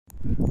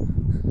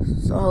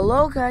So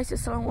hello guys,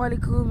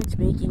 assalamualaikum, it's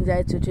Making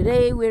That. So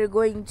today we're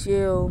going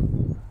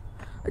to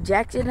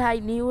Jackson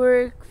Heights,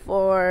 Newark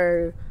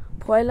for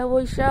Phohela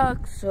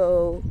boishak.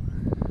 So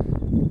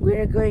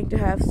we're going to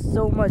have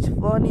so much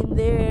fun in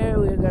there.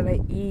 We're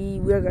gonna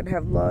eat, we're gonna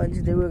have lunch,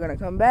 then we're gonna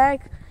come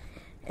back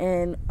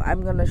and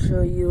I'm gonna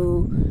show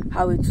you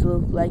how it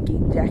looks like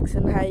in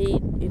Jackson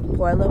Heights in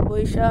Phohela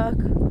boishak.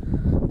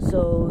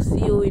 So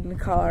see you in the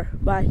car.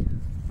 Bye.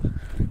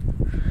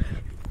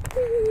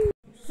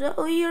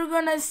 So you're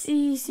gonna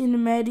see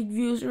cinematic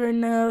views right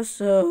now.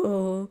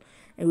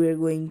 And we're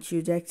going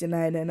to Jackson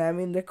Heights and I'm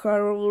in the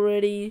car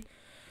already.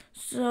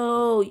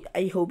 So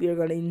I hope you're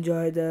gonna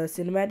enjoy the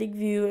cinematic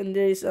view, and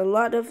there's a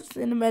lot of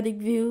cinematic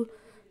view.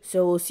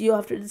 So we'll see you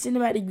after the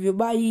cinematic view.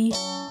 Bye.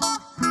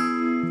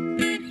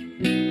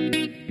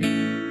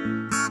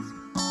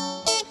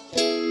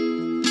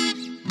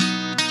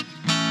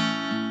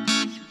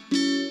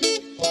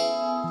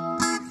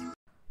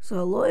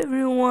 So hello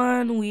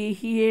everyone, we're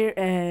here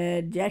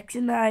at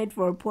Jackson Heights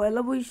for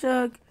Phohela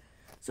boishak.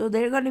 So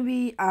they're gonna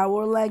be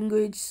our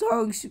language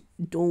songs,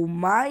 don't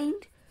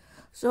mind.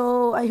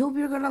 So I hope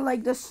you're gonna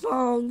like the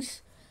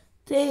songs.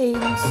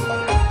 Thanks.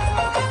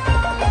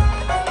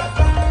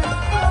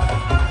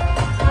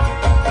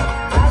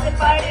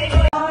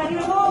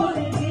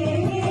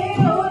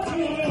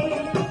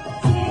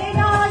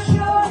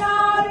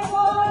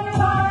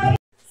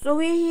 So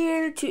we're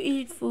here to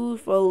eat food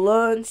for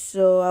lunch.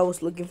 So I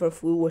was looking for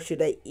food. What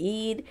should I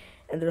eat?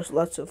 And there's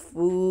lots of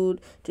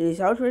food.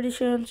 Today's our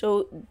tradition.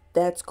 So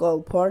that's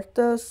called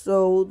porta.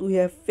 So we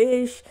have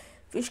fish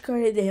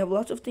curry. They have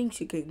lots of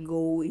things. You can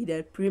go eat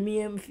at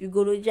Premium if you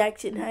go to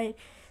Jackson Heights.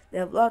 They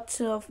have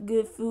lots of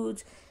good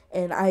foods.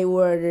 And I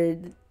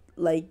ordered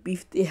like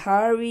beef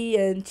tehari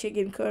and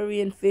chicken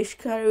curry and fish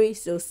curry.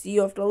 So see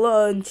you after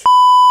lunch.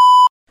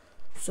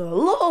 So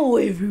hello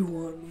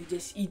everyone, we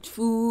just eat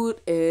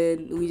food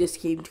and we just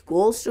came to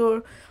Gold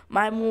Store.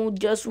 My mom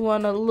just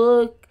wanna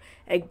look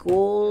at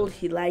gold.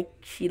 She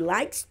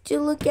likes to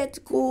look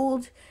at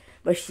gold,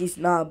 but she's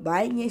not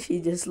buying it.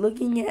 She's just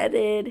looking at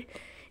it.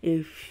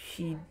 If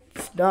she's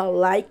not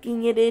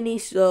liking it any,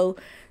 so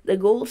the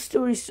Gold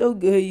Store is so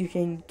good. You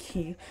can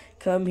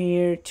come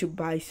here to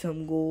buy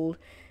some gold,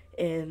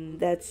 and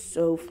that's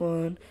so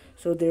fun.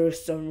 So there's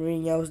some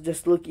ring. I was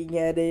just looking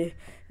at it,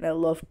 and I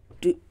love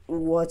to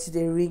watch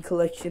the ring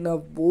collection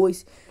of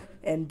boys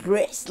and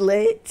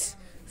bracelets.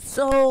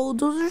 So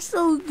those are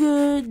so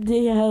good.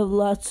 They have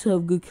lots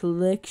of good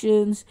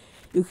collections.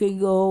 You can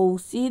go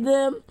see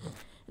them,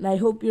 and I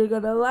hope you're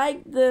gonna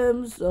like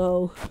them.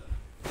 So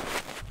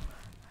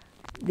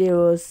there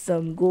was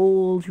some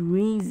gold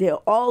rings. They're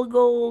all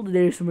gold.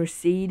 There's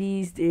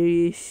Mercedes.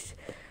 There's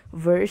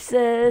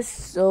Versus.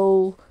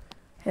 So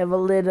have a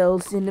little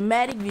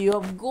cinematic view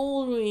of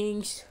gold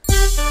rings.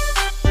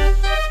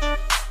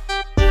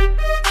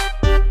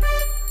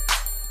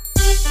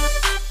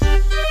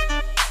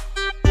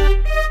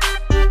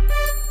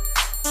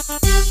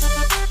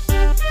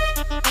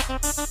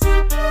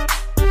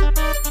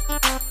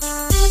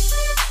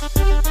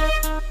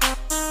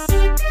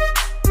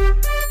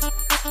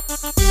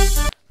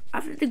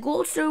 After the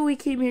Gold Store, we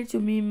came here to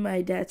meet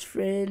my dad's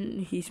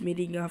friend. He's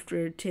meeting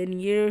after 10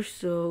 years,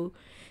 so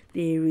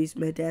there is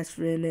my dad's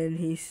friend, and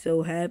he's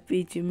so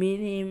happy to meet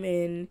him.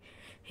 And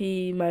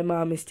my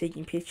mom is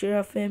taking picture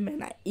of him,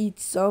 and I eat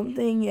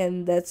something,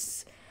 and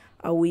that's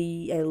I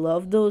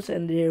love those.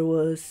 And there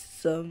was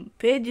some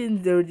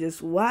pigeons. They were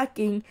just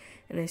walking,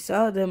 and I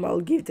saw them.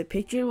 I'll give the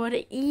picture what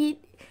I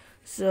eat.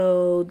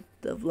 So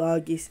the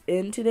vlog is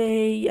in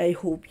today. I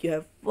hope you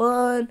have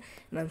fun,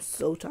 and I'm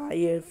so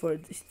tired for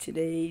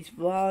today's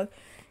vlog,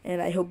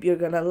 and I hope you're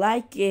gonna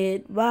like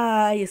it.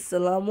 Bye.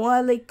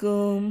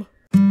 Assalamualaikum.